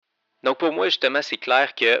Donc pour moi, justement, c'est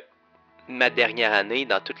clair que ma dernière année,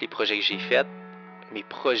 dans tous les projets que j'ai faits, mes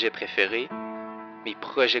projets préférés, mes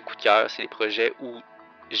projets coup de cœur, c'est les projets où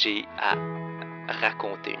j'ai à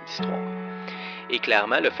raconter une histoire. Et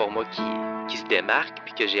clairement, le format qui se démarque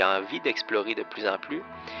puis que j'ai envie d'explorer de plus en plus,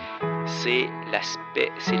 c'est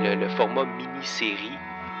le format mini-série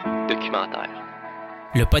documentaire.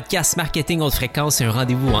 Le podcast Marketing Haute Fréquence, c'est un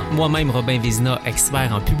rendez-vous entre moi-même, Robin Vézina,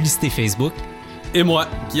 expert en publicité Facebook, et moi,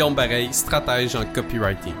 Guillaume Bareil, stratège en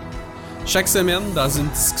copywriting. Chaque semaine, dans une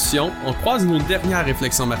discussion, on croise nos dernières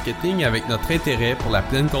réflexions marketing avec notre intérêt pour la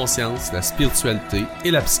pleine conscience, la spiritualité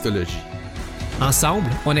et la psychologie. Ensemble,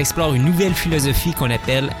 on explore une nouvelle philosophie qu'on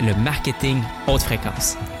appelle le marketing haute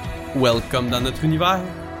fréquence. Welcome dans notre univers!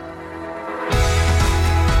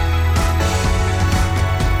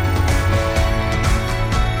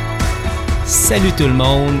 Salut tout le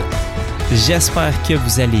monde, j'espère que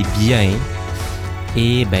vous allez bien.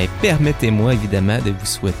 Et permettez-moi évidemment de vous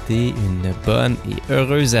souhaiter une bonne et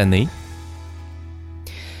heureuse année.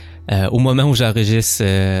 Au moment où j'enregistre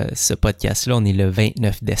ce podcast-là, on est le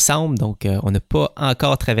 29 décembre, donc on n'a pas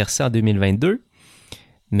encore traversé en 2022.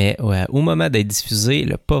 Mais au moment d'être diffusé,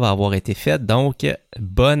 le pas va avoir été fait, donc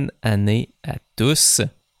bonne année à tous.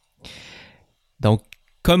 Donc,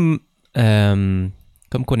 comme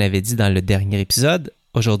qu'on avait dit dans le dernier épisode,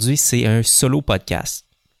 aujourd'hui c'est un solo podcast.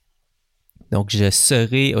 Donc, je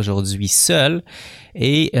serai aujourd'hui seul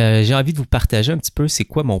et j'ai envie de vous partager un petit peu c'est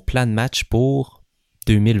quoi mon plan de match pour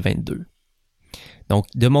 2022. Donc,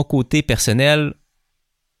 de mon côté personnel,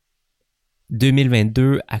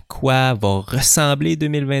 2022, à quoi va ressembler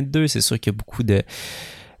 2022? C'est sûr qu'il y a beaucoup de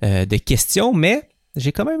questions, mais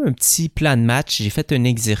j'ai quand même un petit plan de match. J'ai fait un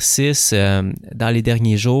exercice dans les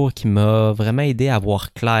derniers jours qui m'a vraiment aidé à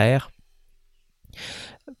voir clair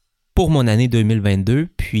pour mon année 2022,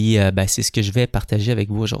 puis c'est ce que je vais partager avec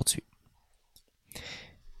vous aujourd'hui.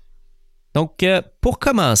 Donc, pour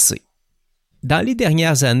commencer, dans les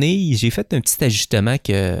dernières années, j'ai fait un petit ajustement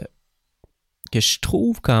que je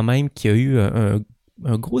trouve quand même qui a eu un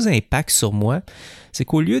gros impact sur moi. C'est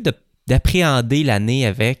qu'au lieu d'appréhender l'année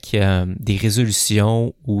avec des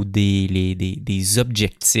résolutions ou des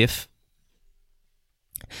objectifs,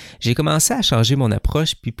 j'ai commencé à changer mon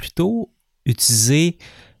approche, puis plutôt utiliser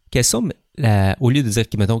au lieu de dire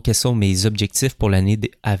quels sont mes objectifs pour l'année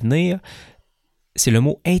à venir, c'est le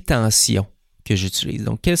mot intention que j'utilise.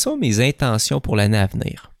 Donc, quelles sont mes intentions pour l'année à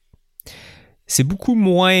venir? C'est beaucoup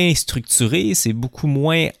moins structuré, c'est beaucoup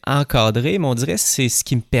moins encadré, mais on dirait que c'est ce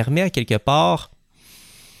qui me permet à quelque part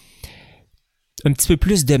un petit peu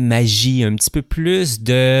plus de magie, un petit peu plus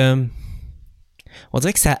de... On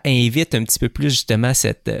dirait que ça invite un petit peu plus justement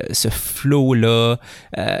ce flow-là.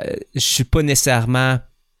 Je suis pas nécessairement...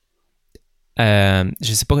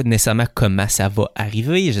 je sais pas nécessairement comment ça va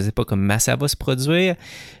arriver, je sais pas comment ça va se produire,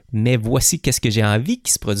 mais voici qu'est-ce que j'ai envie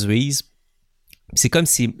qu'il se produise. C'est comme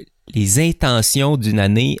si les intentions d'une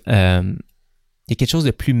année, il y a quelque chose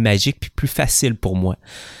de plus magique puis plus facile pour moi.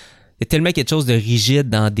 Il y a tellement quelque chose de rigide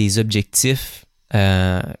dans des objectifs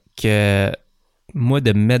que moi,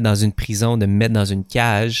 de me mettre dans une prison, de me mettre dans une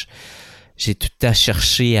cage, j'ai tout à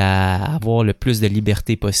chercher à avoir le plus de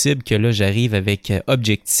liberté possible, que là, j'arrive avec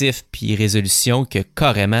objectif puis résolution que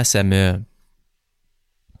carrément, ça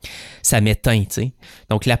m'éteint, tu sais.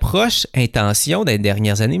 Donc, l'approche intention des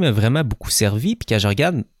dernières années m'a vraiment beaucoup servi. Puis quand je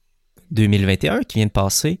regarde 2021 qui vient de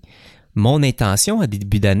passer, mon intention à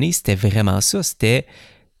début d'année, c'était vraiment ça. C'était,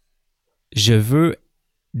 je veux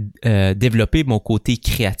développer mon côté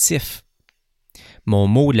créatif. Mon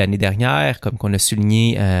mot de l'année dernière, comme qu'on a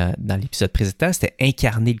souligné dans l'épisode précédent, c'était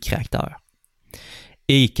incarner le créateur.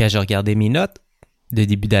 Et quand je regardais mes notes de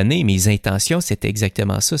début d'année, mes intentions, c'était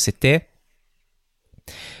exactement ça. C'était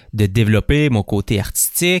de développer mon côté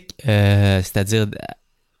artistique, c'est-à-dire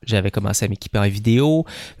j'avais commencé à m'équiper en vidéo,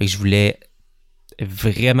 et je voulais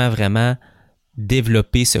vraiment, vraiment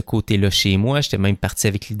développer ce côté-là chez moi. J'étais même parti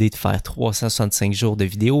avec l'idée de faire 365 jours de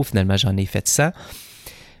vidéo. Finalement, j'en ai fait 100.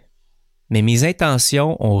 Mais mes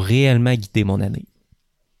intentions ont réellement guidé mon année.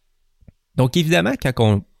 Donc, évidemment,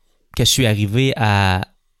 quand je suis arrivé à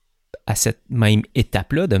cette même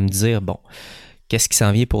étape-là, de me dire, bon, qu'est-ce qui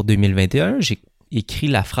s'en vient pour 2021? J'ai écrit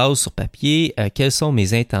la phrase sur papier, quelles sont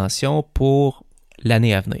mes intentions pour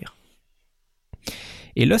l'année à venir?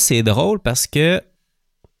 Et là, c'est drôle parce que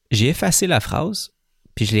j'ai effacé la phrase,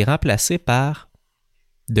 puis je l'ai remplacée par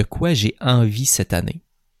de quoi j'ai envie cette année.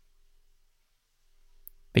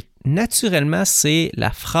 Fait que, naturellement, c'est la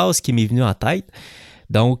phrase qui m'est venue en tête.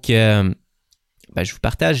 Donc, je vous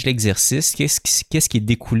partage l'exercice. Qu'est-ce qui est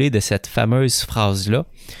découlé de cette fameuse phrase-là?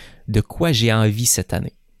 De quoi j'ai envie cette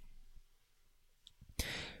année?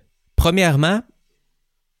 Premièrement,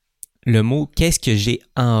 le mot « qu'est-ce que j'ai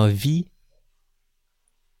envie »,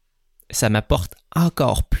 ça m'apporte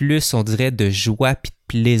encore plus, on dirait, de joie puis de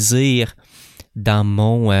plaisir dans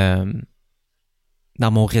mon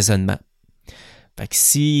raisonnement. Fait que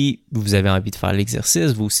si vous avez envie de faire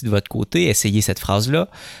l'exercice, vous aussi de votre côté, essayez cette phrase-là.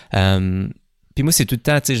 Puis moi, c'est tout le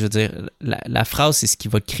temps, tu sais, je veux dire, la phrase, c'est ce qui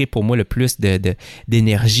va créer pour moi le plus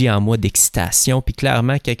d'énergie en moi, d'excitation. Puis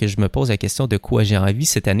clairement, quand je me pose la question de quoi j'ai envie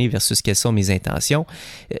cette année versus quelles sont mes intentions,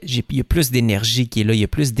 il y a plus d'énergie qui est là, il y a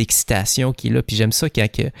plus d'excitation qui est là. Puis j'aime ça quand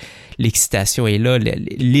que l'excitation est là,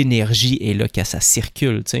 l'énergie est là, quand ça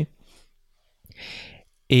circule, tu sais.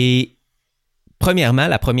 Et premièrement,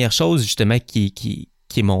 la première chose justement qui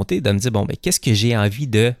est montée, de me dire, bon, ben qu'est-ce que j'ai envie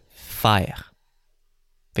de faire?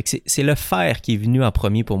 Fait que c'est le faire qui est venu en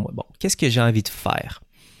premier pour moi. Bon, qu'est-ce que j'ai envie de faire?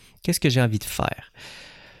 Qu'est-ce que j'ai envie de faire?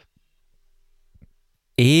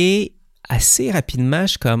 Et assez rapidement,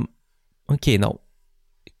 je suis comme, OK, non.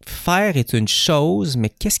 Faire est une chose, mais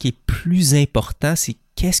qu'est-ce qui est plus important, c'est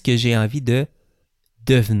qu'est-ce que j'ai envie de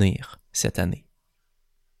devenir cette année?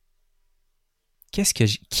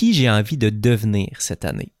 Qui j'ai envie de devenir cette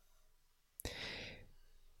année?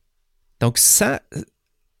 Donc, ça,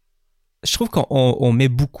 je trouve qu'on met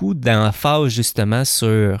beaucoup d'emphase justement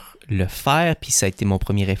sur le faire, puis ça a été mon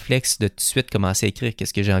premier réflexe de tout de suite commencer à écrire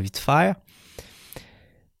qu'est-ce que j'ai envie de faire.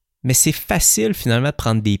 Mais c'est facile finalement de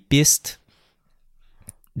prendre des pistes,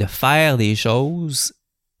 de faire des choses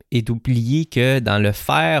et d'oublier que dans le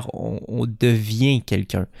faire, on devient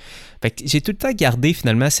quelqu'un. Fait que j'ai tout le temps gardé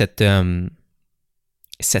finalement cette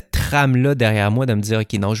trame-là derrière moi de me dire,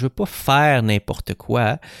 OK, non, je veux pas faire n'importe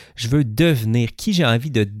quoi, je veux devenir qui j'ai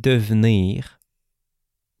envie de devenir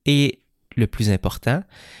et le plus important.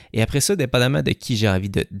 Et après ça, dépendamment de qui j'ai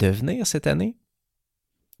envie de devenir cette année,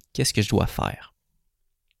 qu'est-ce que je dois faire?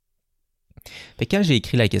 Fait que quand j'ai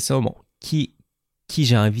écrit la question, bon, qui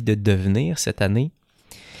j'ai envie de devenir cette année,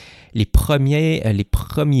 les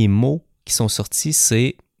premiers mots qui sont sortis,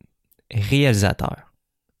 c'est réalisateur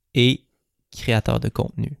et créateur de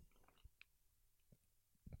contenu.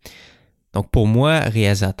 Donc pour moi,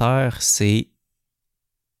 réalisateur, ça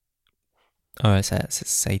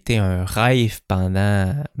a été un rêve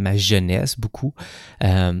pendant ma jeunesse, beaucoup.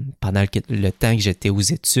 Pendant le temps que j'étais aux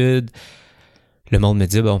études, le monde me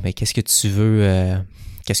dit, bon, mais qu'est-ce que tu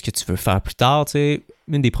veux faire plus tard? Tu sais,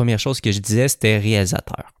 une des premières choses que je disais, c'était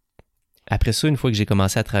réalisateur. Après ça, une fois que j'ai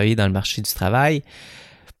commencé à travailler dans le marché du travail,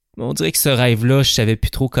 on dirait que ce rêve-là, je savais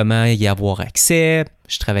plus trop comment y avoir accès.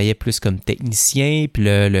 Je travaillais plus comme technicien. Puis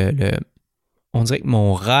on dirait que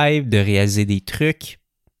mon rêve de réaliser des trucs,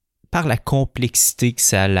 par la complexité que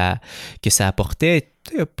ça apportait,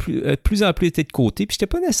 de plus en plus été de côté. Puis j'étais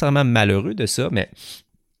pas nécessairement malheureux de ça, mais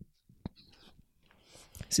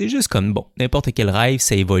c'est juste comme, bon, n'importe quel rêve,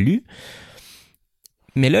 ça évolue.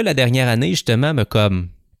 Mais là, la dernière année, justement, m'a comme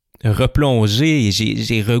replongé et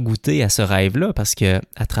j'ai regoûté à ce rêve-là parce que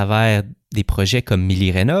à travers des projets comme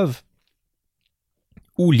Milly Rénov,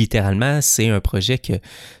 où littéralement c'est un projet que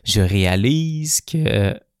je réalise,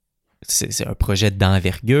 que c'est un projet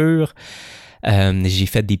d'envergure. J'ai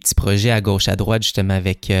fait des petits projets à gauche à droite justement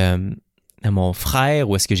avec mon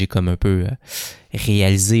frère où est-ce que j'ai comme un peu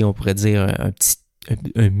réalisé, on pourrait dire,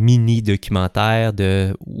 un mini documentaire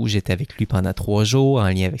où j'étais avec lui pendant 3 jours en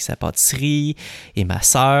lien avec sa pâtisserie et ma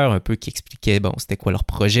sœur, un peu qui expliquait, bon, c'était quoi leur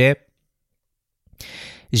projet.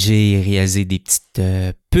 J'ai réalisé des petites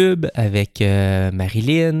pubs avec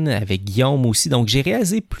Marilyn, avec Guillaume aussi. Donc, j'ai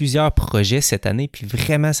réalisé plusieurs projets cette année, puis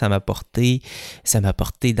vraiment, ça m'a porté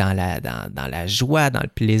dans la joie, dans le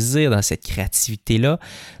plaisir, dans cette créativité-là.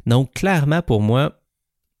 Donc, clairement, pour moi,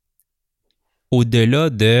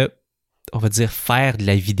 au-delà de, on va dire, faire de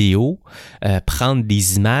la vidéo, prendre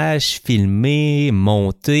des images, filmer,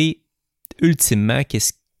 monter, ultimement,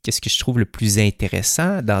 qu'est-ce que je trouve le plus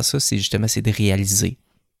intéressant dans ça, c'est de réaliser.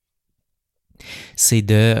 C'est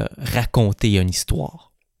de raconter une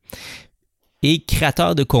histoire. Et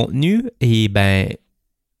créateur de contenu,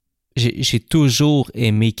 j'ai toujours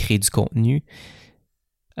aimé créer du contenu.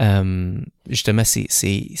 Justement,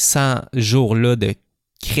 ces 100 jours-là de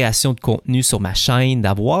création de contenu sur ma chaîne,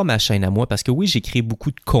 d'avoir ma chaîne à moi, parce que oui, j'ai créé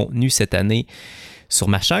beaucoup de contenu cette année sur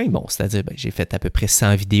ma chaîne. Bon, c'est-à-dire, j'ai fait à peu près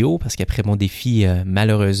 100 vidéos, parce qu'après mon défi,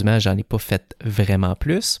 malheureusement, j'en ai pas fait vraiment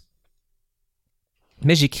plus.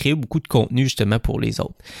 Mais j'ai créé beaucoup de contenu justement pour les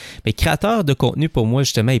autres. Mais créateur de contenu pour moi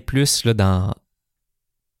justement est plus là dans...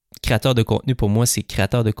 Créateur de contenu pour moi, c'est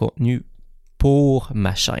créateur de contenu pour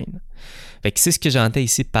ma chaîne. Fait que c'est ce que j'entends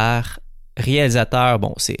ici par réalisateur.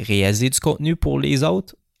 Bon, c'est réaliser du contenu pour les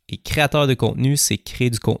autres. Et créateur de contenu, c'est créer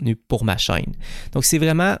du contenu pour ma chaîne. Donc c'est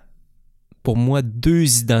vraiment pour moi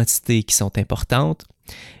 2 identités qui sont importantes.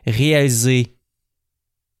 Réaliser,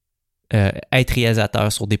 être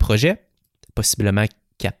réalisateur sur des projets, possiblement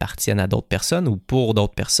qui appartiennent à d'autres personnes ou pour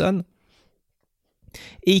d'autres personnes,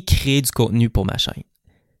 et créer du contenu pour ma chaîne.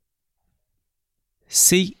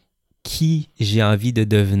 C'est qui j'ai envie de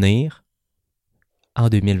devenir en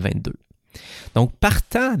 2022. Donc,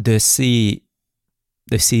 partant de ces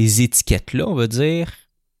étiquettes-là, on va dire,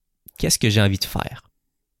 qu'est-ce que j'ai envie de faire?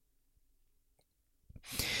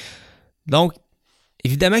 Donc,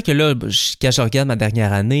 évidemment que là, quand je regarde ma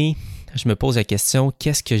dernière année, je me pose la question,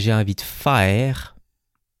 qu'est-ce que j'ai envie de faire?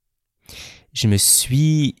 J'ai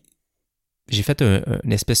fait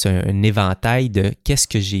un éventail de qu'est-ce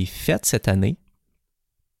que j'ai fait cette année,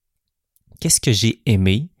 qu'est-ce que j'ai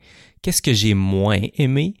aimé, qu'est-ce que j'ai moins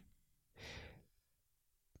aimé.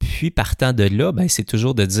 Puis, partant de là, c'est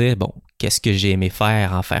toujours de dire, bon, qu'est-ce que j'ai aimé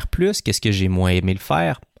faire, en faire plus, qu'est-ce que j'ai moins aimé le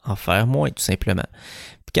faire, en faire moins, tout simplement.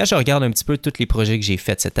 Puis quand je regarde un petit peu tous les projets que j'ai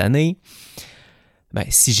faits cette année,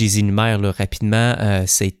 si je les énumère là, rapidement,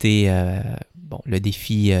 ça a été le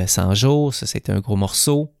défi 100 jours, ça c'était un gros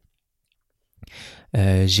morceau.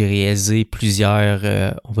 J'ai réalisé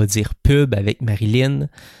plusieurs, on va dire, pubs avec Marilyn.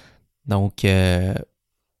 Donc, des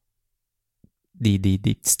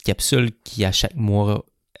petites capsules qui, à chaque mois,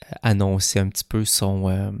 annonçaient un petit peu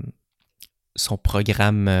son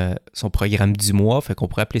programme du mois. Fait qu'on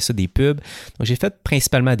pourrait appeler ça des pubs. Donc, j'ai fait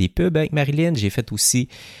principalement des pubs avec Marilyn. J'ai fait aussi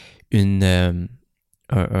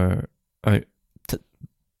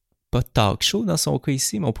pas talk show dans son cas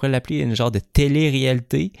ici, mais on pourrait l'appeler une genre de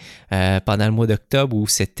télé-réalité pendant le mois d'octobre où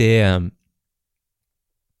c'était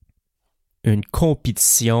une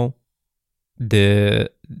compétition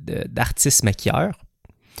d'artistes maquilleurs.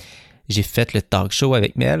 J'ai fait le talk show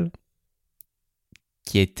avec Mel,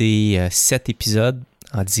 qui a été 7 épisodes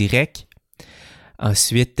en direct.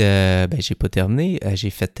 Ensuite, j'ai pas terminé. J'ai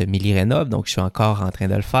fait Milly Rénov', donc je suis encore en train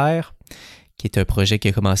de le faire, qui est un projet qui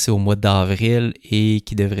a commencé au mois d'avril et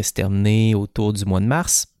qui devrait se terminer autour du mois de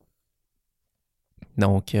mars.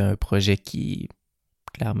 Donc, un projet qui,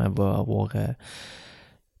 clairement, va avoir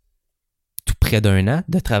tout près d'1 an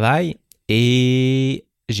de travail. Et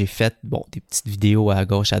j'ai fait des petites vidéos à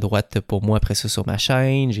gauche, à droite pour moi, après ça sur ma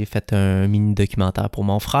chaîne. J'ai fait un mini-documentaire pour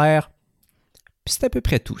mon frère. Puis c'est à peu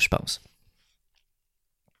près tout, je pense.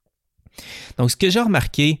 Donc, ce que j'ai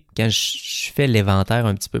remarqué quand je fais l'inventaire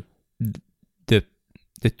un petit peu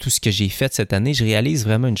de tout ce que j'ai fait cette année, je réalise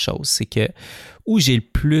vraiment une chose, c'est que où j'ai le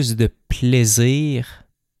plus de plaisir,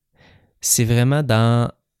 c'est vraiment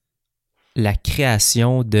dans la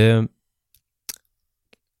création de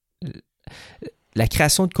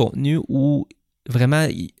contenu où vraiment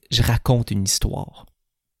je raconte une histoire.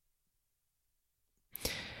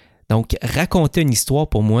 Donc, raconter une histoire,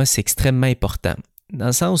 pour moi, c'est extrêmement important. Dans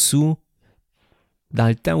le sens où, dans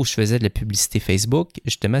le temps où je faisais de la publicité Facebook,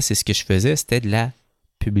 justement, c'est ce que je faisais, c'était de la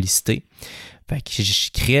publicité. Fait que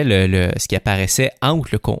je créais ce qui apparaissait entre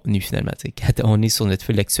le contenu, finalement. T'sais, quand on est sur notre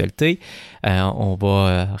fil d'actualité, on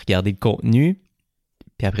va regarder le contenu,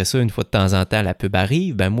 puis après ça, une fois de temps en temps, la pub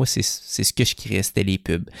arrive, moi, c'est ce que je créais, c'était les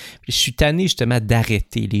pubs. Je suis tanné, justement,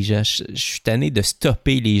 d'arrêter les gens. Je suis tanné de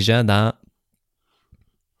stopper les gens quand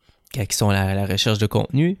ils sont à la recherche de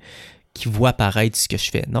contenu, qui voient apparaître ce que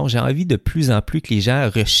je fais. Non, j'ai envie de plus en plus que les gens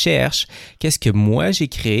recherchent qu'est-ce que moi j'ai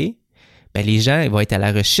créé. Les gens ils vont être à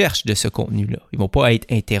la recherche de ce contenu-là. Ils ne vont pas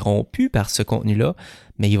être interrompus par ce contenu-là,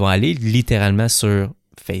 mais ils vont aller littéralement sur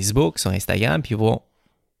Facebook, sur Instagram, puis ils vont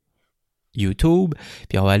YouTube,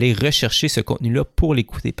 puis on va aller rechercher ce contenu-là pour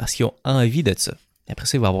l'écouter parce qu'ils ont envie de ça. Après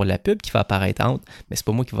ça, il va y avoir la pub qui va apparaître entre, mais c'est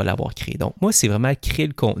pas moi qui va l'avoir créé. Donc, moi, c'est vraiment créer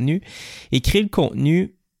le contenu et créer le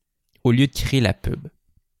contenu au lieu de créer la pub.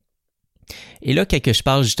 Et là, quand je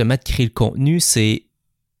parle justement de créer le contenu, c'est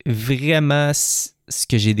vraiment ce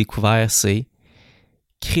que j'ai découvert, c'est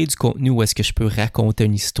créer du contenu où est-ce que je peux raconter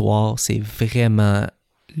une histoire. C'est vraiment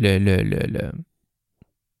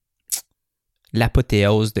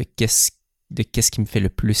l'apothéose de qu'est-ce qui me fait le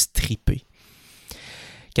plus triper.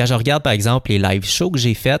 Quand je regarde, par exemple, les live shows que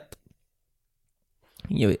j'ai faites,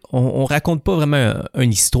 on raconte pas vraiment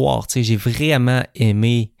une histoire. Tu sais, j'ai vraiment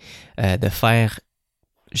aimé de faire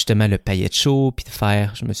justement le paillette show, puis de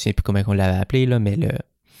faire, je me souviens plus comment on l'avait appelé, là, mais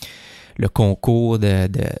le concours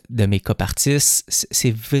de make-up artistes.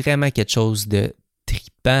 C'est vraiment quelque chose de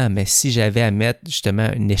tripant, mais si j'avais à mettre justement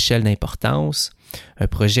une échelle d'importance, un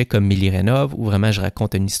projet comme Milly Rénov', où vraiment je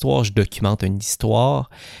raconte une histoire, je documente une histoire,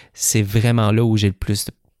 c'est vraiment là où j'ai le plus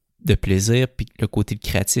de plaisir, puis le côté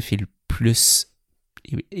créatif est le plus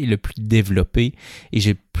développé, et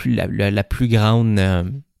j'ai la plus grande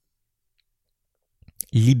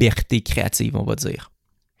liberté créative, on va dire.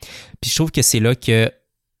 Puis je trouve que c'est là que,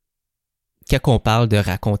 quand on parle de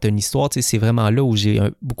raconter une histoire, c'est vraiment là où j'ai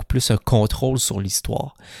beaucoup plus un contrôle sur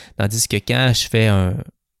l'histoire. Tandis que quand je fais un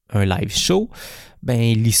live show,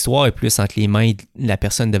 ben l'histoire est plus entre les mains de la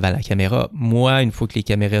personne devant la caméra. Moi, une fois que les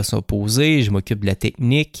caméras sont posées, je m'occupe de la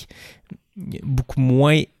technique. Il y a beaucoup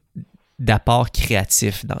moins d'apport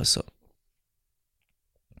créatif dans ça.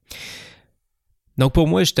 Donc pour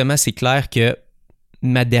moi, justement, c'est clair que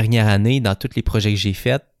ma dernière année, dans tous les projets que j'ai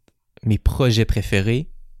faits, mes projets préférés,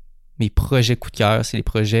 mes projets coup de cœur, c'est les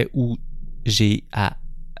projets où j'ai à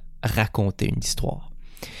raconter une histoire.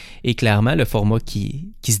 Et clairement, le format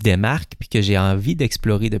qui se démarque puis que j'ai envie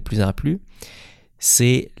d'explorer de plus en plus,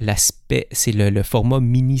 c'est le format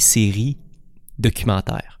mini-série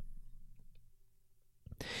documentaire.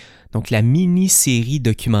 Donc, la mini-série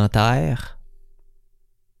documentaire,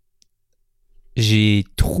 j'ai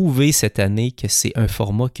trouvé cette année que c'est un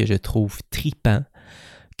format que je trouve tripant,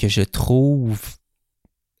 que je trouve...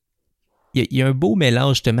 Il y a un beau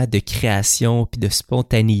mélange justement de création puis de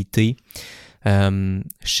spontanéité. Je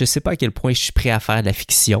ne sais pas à quel point je suis prêt à faire de la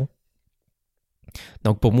fiction.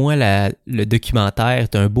 Donc pour moi, le documentaire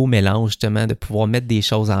est un beau mélange justement de pouvoir mettre des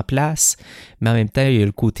choses en place, mais en même temps, il y a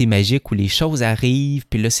le côté magique où les choses arrivent,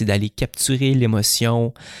 puis là, c'est d'aller capturer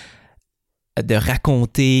l'émotion, de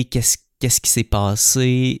raconter qu'est-ce qui s'est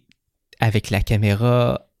passé avec la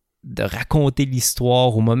caméra, de raconter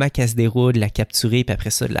l'histoire au moment qu'elle se déroule, la capturer, puis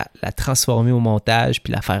après ça, la transformer au montage,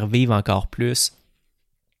 puis la faire vivre encore plus.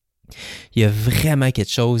 Il y a vraiment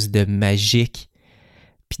quelque chose de magique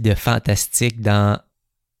puis de fantastique dans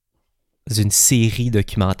une série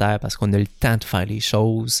documentaire parce qu'on a le temps de faire les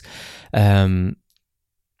choses. On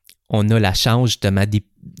a la chance justement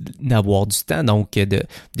d'avoir du temps, donc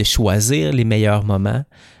de choisir les meilleurs moments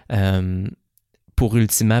pour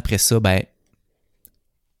ultimement après ça, ben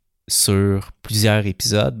sur plusieurs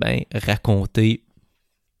épisodes, ben raconter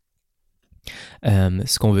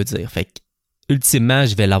ce qu'on veut dire. Fait que ultimement,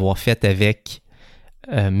 je vais l'avoir fait avec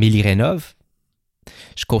Mélie Rénov.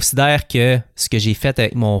 Je considère que ce que j'ai fait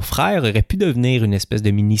avec mon frère aurait pu devenir une espèce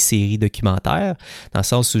de mini-série documentaire, dans le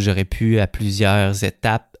sens où j'aurais pu, à plusieurs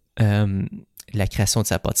étapes, la création de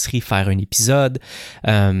sa pâtisserie, faire un épisode.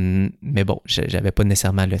 Mais bon, j'avais pas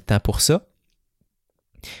nécessairement le temps pour ça.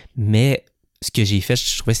 Mais ce que j'ai fait,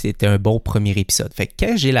 je trouvais que c'était un bon premier épisode. Fait que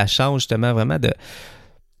quand j'ai la chance, justement, vraiment de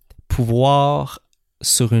pouvoir,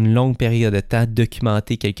 sur une longue période de temps,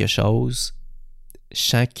 documenter quelque chose, je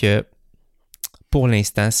sens que pour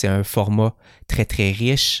l'instant, c'est un format très, très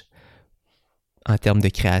riche en termes de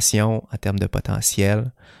création, en termes de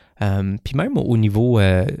potentiel. Puis même au niveau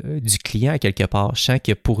du client, quelque part, je sens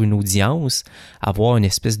que pour une audience, avoir une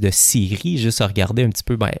espèce de série, juste à regarder un petit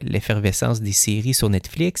peu l'effervescence des séries sur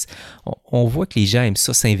Netflix, on voit que les gens aiment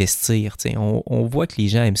ça s'investir. On voit que les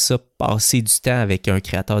gens aiment ça passer du temps avec un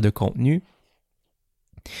créateur de contenu.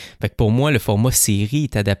 Fait que pour moi, le format série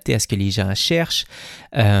est adapté à ce que les gens cherchent.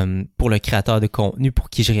 Pour le créateur de contenu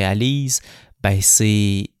pour qui je réalise, ben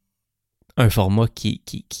c'est un format qui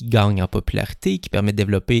gagne en popularité, qui permet de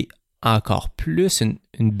développer encore plus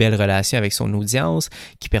une belle relation avec son audience,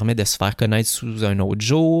 qui permet de se faire connaître sous un autre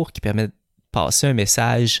jour, qui permet de passer un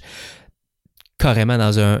message carrément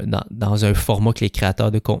dans un format que les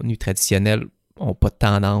créateurs de contenu traditionnels n'ont pas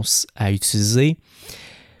tendance à utiliser.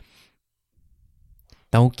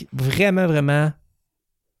 Donc, vraiment, vraiment,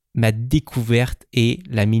 ma découverte est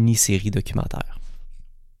la mini-série documentaire.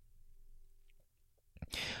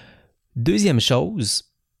 Deuxième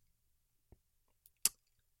chose,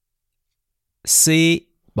 c'est,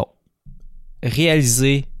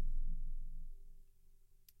 réaliser,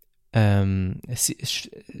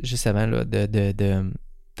 juste avant là, de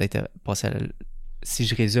peut-être passer à si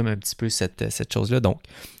je résume un petit peu cette chose-là, donc,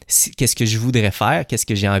 qu'est-ce que je voudrais faire, qu'est-ce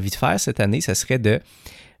que j'ai envie de faire cette année, ça serait de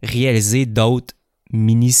réaliser d'autres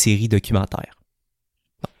mini-séries documentaires.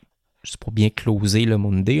 Bon, juste pour bien closer là,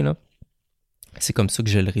 mon idée, là, c'est comme ça que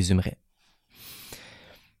je le résumerais.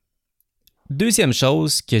 Deuxième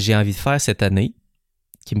chose que j'ai envie de faire cette année,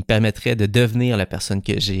 qui me permettrait de devenir la personne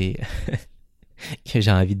que j'ai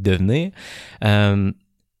envie de devenir,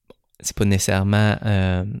 c'est pas nécessairement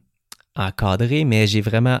encadré, mais j'ai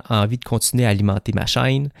vraiment envie de continuer à alimenter ma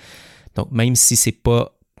chaîne. Donc, même si c'est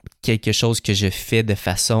pas quelque chose que je fais de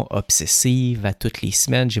façon obsessive à toutes les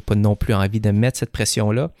semaines, j'ai pas non plus envie de mettre cette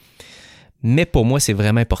pression-là. Mais pour moi, c'est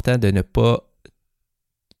vraiment important de ne pas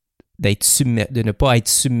être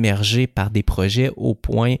submergé par des projets au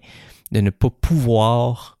point de ne pas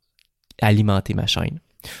pouvoir alimenter ma chaîne.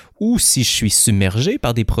 Ou si je suis submergé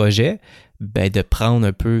par des projets, de prendre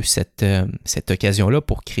un peu cette occasion-là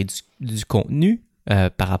pour créer du contenu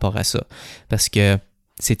par rapport à ça. Parce que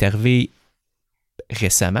c'est arrivé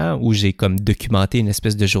récemment où j'ai comme documenté une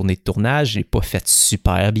espèce de journée de tournage. Je l'ai pas fait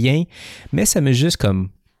super bien, mais ça m'a juste comme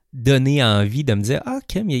donné envie de me dire « Ah,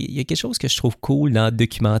 Kim, il y a quelque chose que je trouve cool dans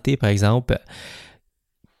documenter, par exemple,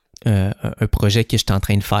 un projet que je suis en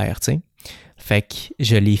train de faire, tu sais. » Fait que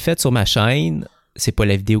je l'ai fait sur ma chaîne. C'est pas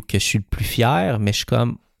la vidéo que je suis le plus fier, mais je suis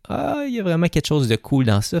comme « Ah, il y a vraiment quelque chose de cool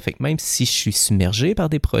dans ça. » Fait que même si je suis submergé par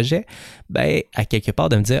des projets, ben, à quelque part,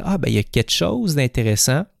 de me dire « Ah, ben, il y a quelque chose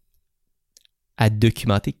d'intéressant à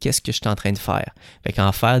documenter qu'est-ce que je suis en train de faire. » Fait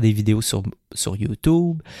qu'en faire des vidéos sur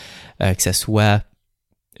YouTube, que ce soit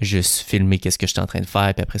juste filmer qu'est-ce que je suis en train de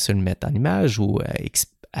faire, puis après ça, le mettre en image ou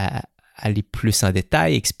aller plus en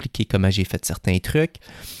détail, expliquer comment j'ai fait certains trucs.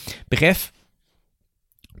 Bref,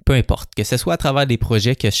 peu importe, que ce soit à travers des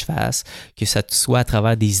projets que je fasse, que ce soit à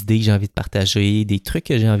travers des idées que j'ai envie de partager, des trucs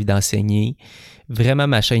que j'ai envie d'enseigner, vraiment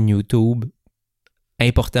ma chaîne YouTube,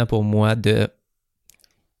 important pour moi d'y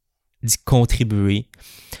contribuer,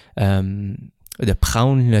 de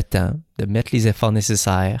prendre le temps, de mettre les efforts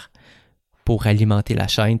nécessaires pour alimenter la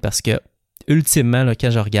chaîne parce que, ultimement, là, quand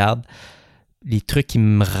je regarde, les trucs qui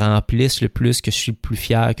me remplissent le plus, que je suis le plus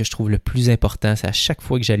fier, que je trouve le plus important, c'est à chaque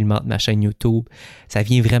fois que j'alimente ma chaîne YouTube, ça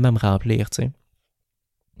vient vraiment me remplir, tu sais.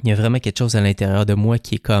 Il y a vraiment quelque chose à l'intérieur de moi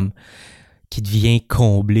qui est comme, qui devient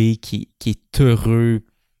comblé, qui est heureux,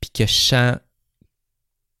 puis que je sens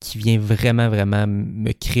qui vient vraiment, vraiment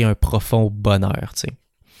me créer un profond bonheur, tu sais.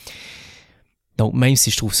 Donc, même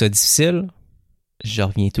si je trouve ça difficile, je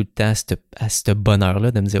reviens tout le temps à ce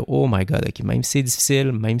bonheur-là de me dire « Oh my God, OK, même si c'est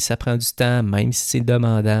difficile, même si ça prend du temps, même si c'est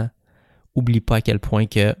demandant, oublie pas à quel point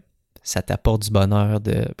que ça t'apporte du bonheur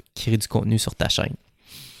de créer du contenu sur ta chaîne. »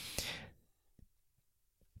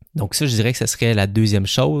 Donc ça, je dirais que ce serait la deuxième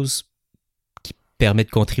chose qui permet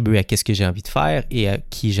de contribuer à ce que j'ai envie de faire et à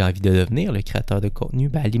qui j'ai envie de devenir, le créateur de contenu.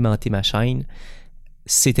 Ben, alimenter ma chaîne,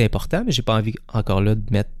 c'est important, mais j'ai pas envie encore là de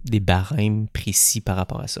mettre des barèmes précis par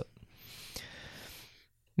rapport à ça.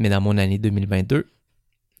 Mais dans mon année 2022,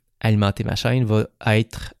 alimenter ma chaîne va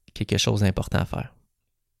être quelque chose d'important à faire.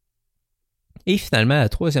 Et finalement, la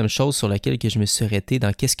troisième chose sur laquelle je me suis arrêté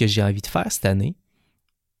dans qu'est-ce que j'ai envie de faire cette année,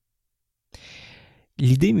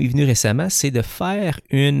 l'idée m'est venue récemment, c'est de faire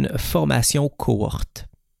une formation cohorte.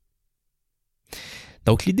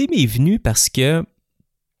 Donc, l'idée m'est venue parce que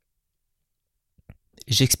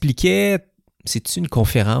j'expliquais, c'est une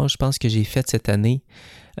conférence, je pense que j'ai faite cette année.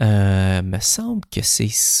 Me semble que c'est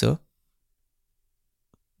ça.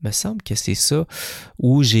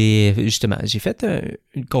 Où j'ai fait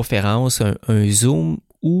une conférence, un Zoom,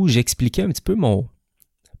 où j'expliquais un petit peu mon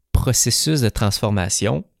processus de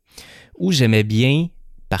transformation, où j'aimais bien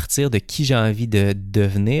partir de qui j'ai envie de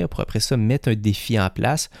devenir pour après ça mettre un défi en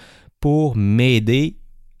place pour m'aider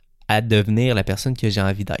à devenir la personne que j'ai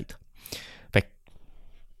envie d'être.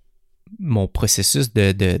 Mon processus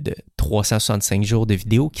de 365 jours de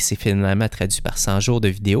vidéo qui s'est finalement traduit par 100 jours de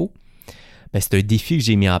vidéo, ben c'est un défi que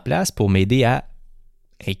j'ai mis en place pour m'aider à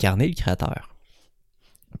incarner le créateur.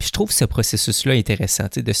 Puis je trouve ce processus-là intéressant,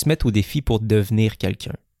 de se mettre au défi pour devenir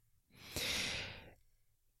quelqu'un.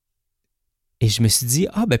 Et je me suis dit,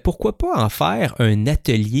 pourquoi pas en faire un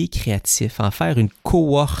atelier créatif, en faire une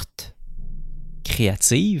cohorte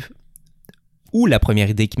créative, où la première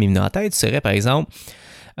idée qui m'est venue en tête serait, par exemple,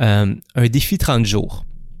 un défi 30 jours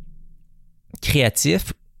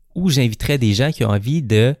créatif où j'inviterais des gens qui ont envie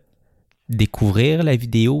de découvrir la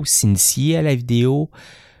vidéo, s'initier à la vidéo,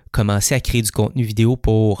 commencer à créer du contenu vidéo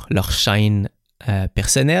pour leur chaîne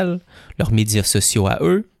personnelle, leurs médias sociaux à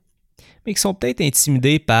eux, mais qui sont peut-être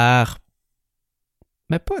intimidés par...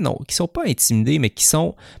 qui sont pas intimidés, mais qui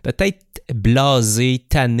sont peut-être blasés,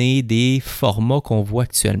 tannés des formats qu'on voit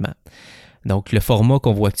actuellement. Donc, le format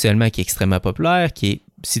qu'on voit actuellement qui est extrêmement populaire, qui est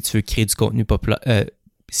si tu veux créer du contenu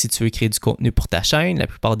si tu veux créer du contenu pour ta chaîne, la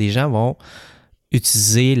plupart des gens vont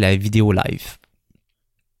utiliser la vidéo live.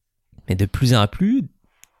 Mais de plus en plus,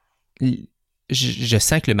 je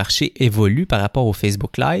sens que le marché évolue par rapport au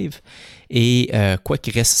Facebook Live et quoi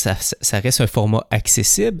qu'il reste, ça reste un format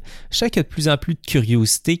accessible. Je sens qu'il y a de plus en plus de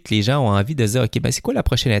curiosité que les gens ont envie de se dire « OK, c'est quoi la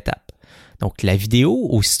prochaine étape? » Donc, la vidéo,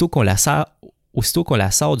 aussitôt qu'on la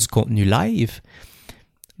sort du contenu live,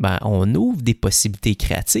 on ouvre des possibilités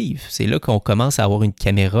créatives. C'est là qu'on commence à avoir une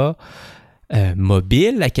caméra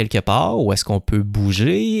mobile à quelque part, où est-ce qu'on peut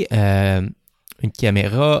bouger. Une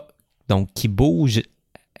caméra donc, qui bouge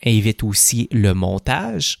invite aussi le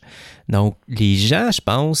montage. Donc, les gens, je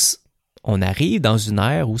pense, on arrive dans une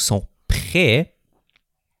ère où ils sont prêts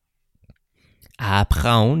à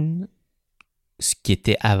apprendre ce qui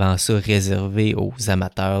était avant ça réservé aux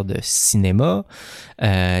amateurs de cinéma,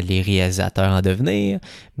 les réalisateurs en devenir,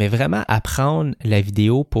 mais vraiment apprendre la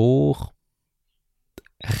vidéo pour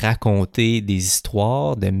raconter des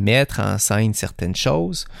histoires, de mettre en scène certaines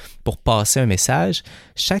choses, pour passer un message.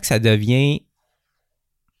 Je sens que ça devient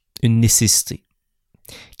une nécessité.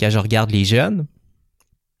 Quand je regarde les jeunes,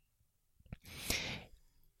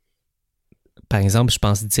 par exemple, je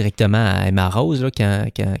pense directement à Emma Rose, là, quand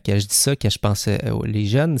je dis ça, quand je pense les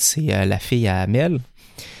jeunes, c'est la fille à Amel.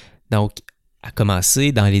 Donc, elle a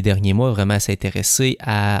commencé dans les derniers mois vraiment à s'intéresser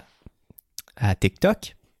à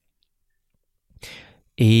TikTok.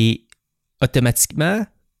 Et automatiquement,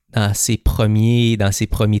 dans ses premiers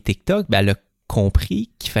TikTok, ben, elle a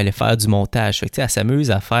compris qu'il fallait faire du montage. Fait que, elle s'amuse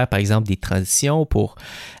à faire, par exemple, des transitions pour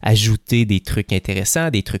ajouter des trucs intéressants,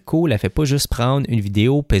 des trucs cool. Elle ne fait pas juste prendre une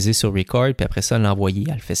vidéo, peser sur record, puis après ça, l'envoyer.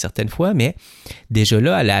 Elle le fait certaines fois, mais déjà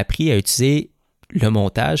là, elle a appris à utiliser le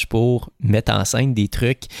montage pour mettre en scène des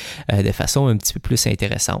trucs de façon un petit peu plus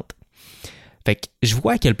intéressante. Fait que je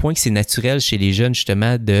vois à quel point que c'est naturel chez les jeunes,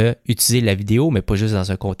 justement, d'utiliser la vidéo, mais pas juste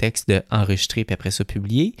dans un contexte d'enregistrer puis après ça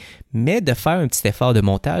publier, mais de faire un petit effort de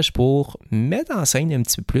montage pour mettre en scène un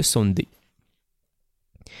petit peu plus son idée.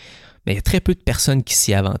 Mais il y a très peu de personnes qui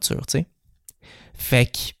s'y aventurent, tu sais. Fait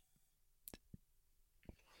que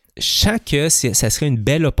je sens que ça serait une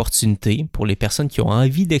belle opportunité pour les personnes qui ont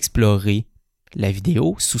envie d'explorer la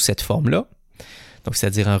vidéo sous cette forme-là. Donc,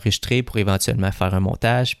 c'est-à-dire enregistrer pour éventuellement faire un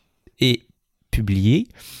montage et publier.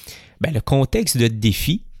 Ben, le contexte de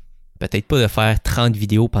défi, peut-être pas de faire 30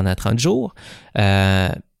 vidéos pendant 30 jours,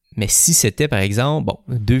 mais si c'était, par exemple,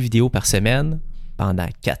 2 vidéos par semaine pendant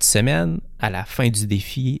 4 semaines, à la fin du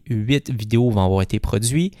défi, 8 vidéos vont avoir été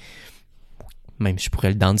produites. Même je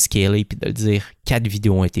pourrais le downscaler et de le dire 4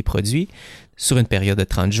 vidéos ont été produites sur une période de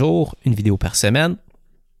 30 jours, une vidéo par semaine.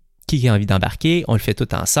 Qui a envie d'embarquer, on le fait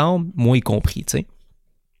tout ensemble, moi y compris, tu sais.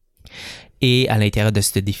 Et à l'intérieur de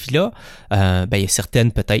ce défi-là, il y a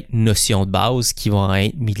certaines peut-être notions de base qui vont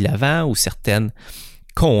être mises de l'avant ou certaines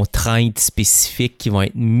contraintes spécifiques qui vont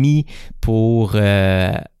être mises pour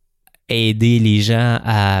aider les gens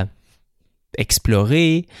à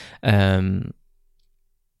explorer. Fait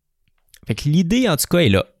que l'idée, en tout cas, est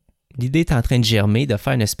là. L'idée est en train de germer, de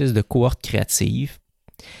faire une espèce de cohorte créative.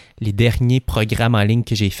 Les derniers programmes en ligne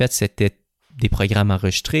que j'ai faits, c'était des programmes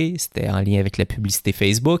enregistrés, c'était en lien avec la publicité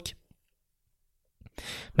Facebook.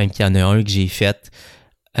 Même qu'il y en a un que j'ai fait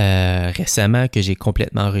récemment, que j'ai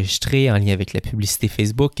complètement enregistré en lien avec la publicité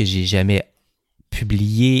Facebook, que j'ai jamais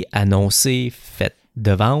publié, annoncé, fait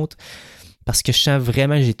de vente. Parce que je sens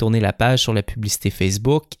vraiment que j'ai tourné la page sur la publicité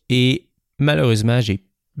Facebook et malheureusement, j'ai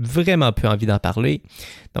vraiment peu envie d'en parler.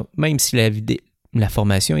 Donc, même si la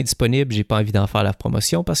formation est disponible, j'ai pas envie d'en faire la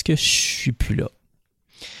promotion parce que je suis plus là.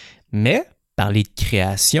 Mais parler de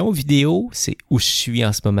création vidéo, c'est où je suis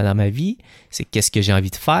en ce moment dans ma vie, c'est qu'est-ce que j'ai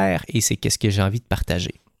envie de faire et c'est qu'est-ce que j'ai envie de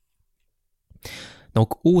partager.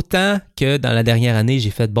 Donc, autant que dans la dernière année,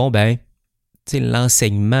 j'ai fait,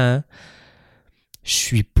 l'enseignement, je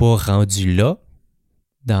suis pas rendu là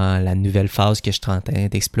dans la nouvelle phase que je suis en train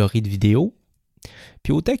d'explorer de vidéo.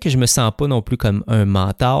 Puis autant que je me sens pas non plus comme un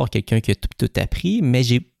mentor, quelqu'un qui a tout appris, mais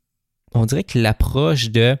on dirait que l'approche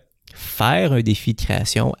de faire un défi de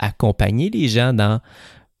création, accompagner les gens dans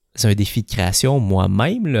un défi de création,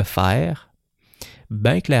 moi-même le faire,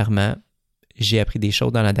 bien clairement, j'ai appris des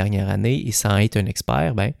choses dans la dernière année et sans être un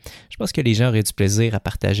expert, je pense que les gens auraient du plaisir à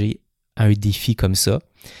partager un défi comme ça,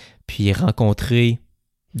 puis rencontrer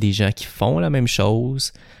des gens qui font la même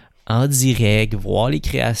chose en direct, voir les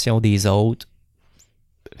créations des autres.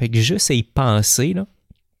 Fait que juste à y penser, là,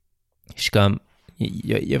 je suis comme, il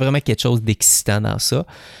y a vraiment quelque chose d'excitant dans ça.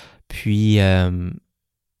 Puis,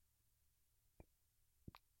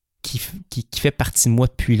 qui fait partie de moi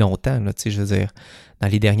depuis longtemps, là, tu sais, je veux dire, dans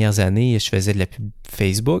les dernières années, je faisais de la pub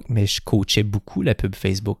Facebook, mais je coachais beaucoup la pub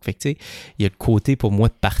Facebook. Fait que, tu sais, il y a le côté pour moi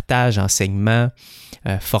de partage, enseignement,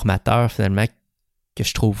 formateur, finalement, que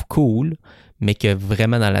je trouve cool, mais que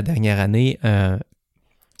vraiment dans la dernière année,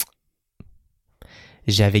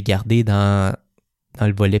 j'avais gardé dans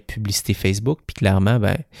le volet publicité Facebook, puis clairement,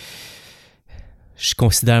 je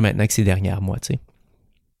considère maintenant que c'est derrière moi, tu sais.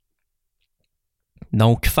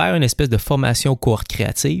 Donc, faire une espèce de formation cohorte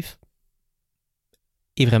créative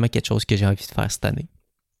est vraiment quelque chose que j'ai envie de faire cette année.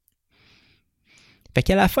 Fait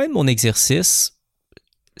qu'à la fin de mon exercice,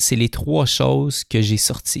 c'est les 3 choses que j'ai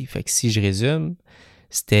sorties. Fait que si je résume,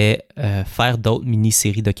 c'était faire d'autres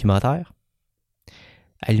mini-séries documentaires,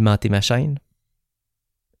 alimenter ma chaîne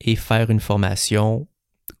et faire une formation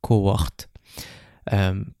cohorte.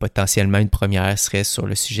 Potentiellement, une première serait sur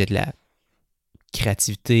le sujet de la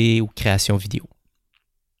créativité ou création vidéo.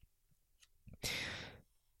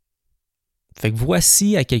 Fait que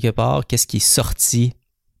voici à quelque part qu'est-ce qui est sorti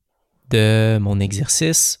de mon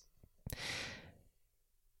exercice.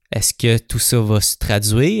 Est-ce que tout ça va se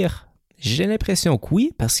traduire? J'ai l'impression que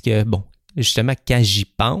oui, parce que, bon, justement, quand j'y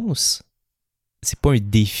pense, c'est pas un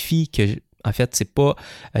défi en fait, c'est pas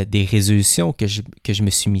des résolutions que je me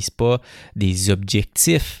suis mise, pas des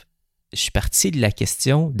objectifs. Je suis parti de la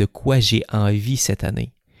question de quoi j'ai envie cette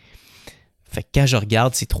année. Fait que quand je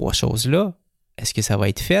regarde ces trois choses-là, est-ce que ça va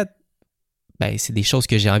être fait? Ben, c'est des choses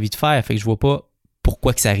que j'ai envie de faire. Fait que je vois pas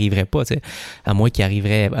pourquoi que ça arriverait pas, tu sais. À moins qu'il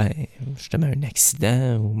arriverait, justement, un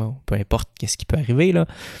accident ou bon, peu importe qu'est-ce qui peut arriver, là.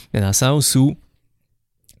 Mais dans le sens où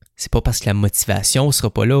c'est pas parce que la motivation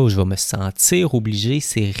sera pas là où je vais me sentir obligé,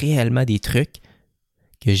 c'est réellement des trucs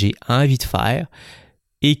que j'ai envie de faire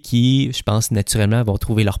et qui, je pense, naturellement vont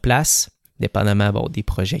trouver leur place, dépendamment des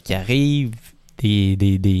projets qui arrivent,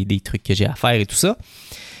 des trucs que j'ai à faire et tout ça.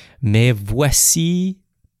 Mais voici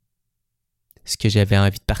ce que j'avais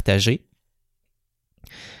envie de partager.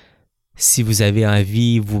 Si vous avez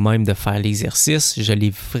envie vous-même de faire l'exercice, je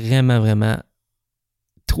l'ai vraiment, vraiment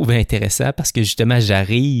trouvé intéressant parce que justement,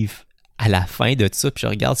 j'arrive à la fin de tout ça puis je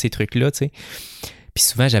regarde ces trucs-là, tu sais. Puis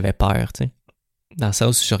souvent, j'avais peur, tu sais. Dans le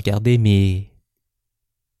sens où je regardais mes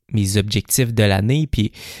objectifs de l'année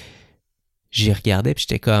puis j'y regardais puis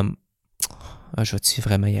j'étais comme je vais-tu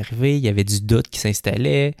vraiment y arriver? Il y avait du doute qui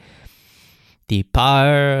s'installait, des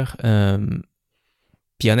peurs.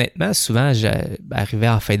 Puis honnêtement, souvent, j'arrivais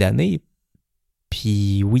en fin d'année,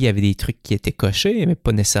 puis oui, il y avait des trucs qui étaient cochés, mais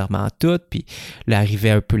pas nécessairement tout. Puis là,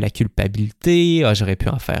 arrivait un peu la culpabilité, j'aurais pu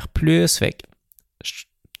en faire plus. Fait que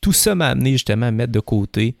tout ça m'a amené justement à mettre de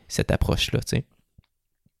côté cette approche-là, tu sais.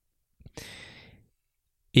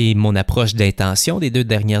 Et mon approche d'intention des 2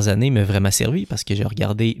 dernières années m'a vraiment servi parce que j'ai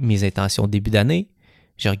regardé mes intentions au début d'année,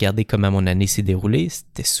 j'ai regardé comment mon année s'est déroulée,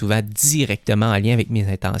 c'était souvent directement en lien avec mes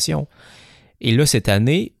intentions. Et là, cette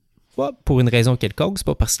année, pour une raison quelconque, c'est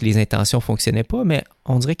pas parce que les intentions ne fonctionnaient pas, mais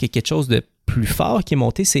on dirait qu'il y a quelque chose de plus fort qui est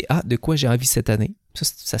monté, c'est de quoi j'ai envie cette année.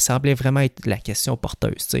 Ça semblait vraiment être la question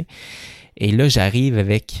porteuse, tu sais. Et là, j'arrive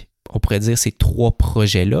avec, on pourrait dire, ces 3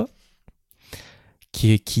 projets-là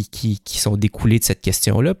qui sont découlés de cette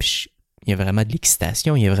question-là. Puis il y a vraiment de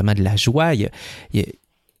l'excitation, il y a vraiment de la joie, il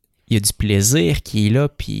y a du plaisir qui est là,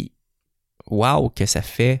 puis waouh, que ça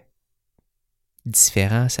fait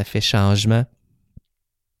différent, ça fait changement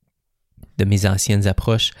de mes anciennes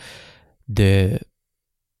approches,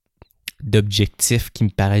 d'objectifs qui me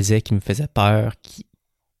paraissaient, qui me faisaient peur,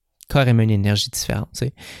 carrément une énergie différente. Tu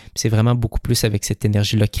sais. Puis c'est vraiment beaucoup plus avec cette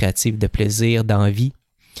énergie-là créative, de plaisir, d'envie,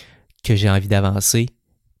 que j'ai envie d'avancer,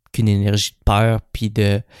 qu'une énergie de peur, puis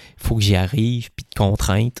de faut que j'y arrive, puis de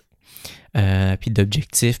contraintes, puis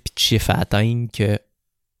d'objectifs, puis de chiffres à atteindre, que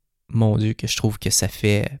mon Dieu, que je trouve que ça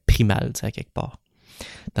fait primal, tu sais, à quelque part.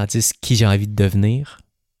 Tandis qui j'ai envie de devenir,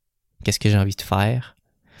 qu'est-ce que j'ai envie de faire,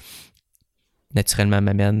 naturellement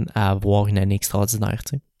m'amène à avoir une année extraordinaire,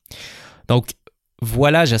 tu sais. Donc,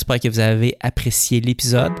 voilà, j'espère que vous avez apprécié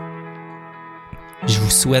l'épisode. Je vous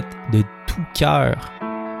souhaite de tout cœur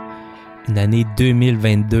une année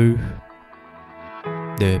 2022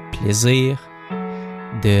 de plaisir,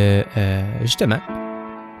 de justement,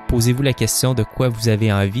 posez-vous la question de quoi vous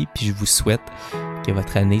avez envie, puis je vous souhaite que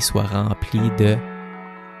votre année soit remplie de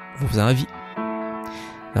vos envies.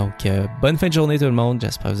 Donc, bonne fin de journée tout le monde,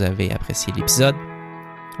 j'espère que vous avez apprécié l'épisode.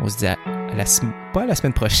 On se dit pas à la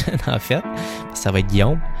semaine prochaine en fait, ça va être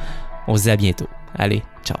Guillaume. On se dit à bientôt. Allez,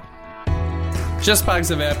 ciao. J'espère que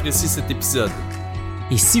vous avez apprécié cet épisode.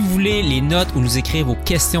 Et si vous voulez les notes ou nous écrire vos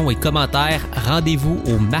questions et commentaires, rendez-vous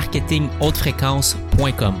au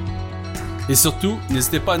marketinghautefréquence.com. Et surtout,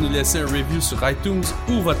 n'hésitez pas à nous laisser un review sur iTunes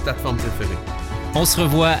ou votre plateforme préférée. On se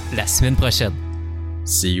revoit la semaine prochaine.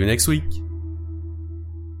 See you next week.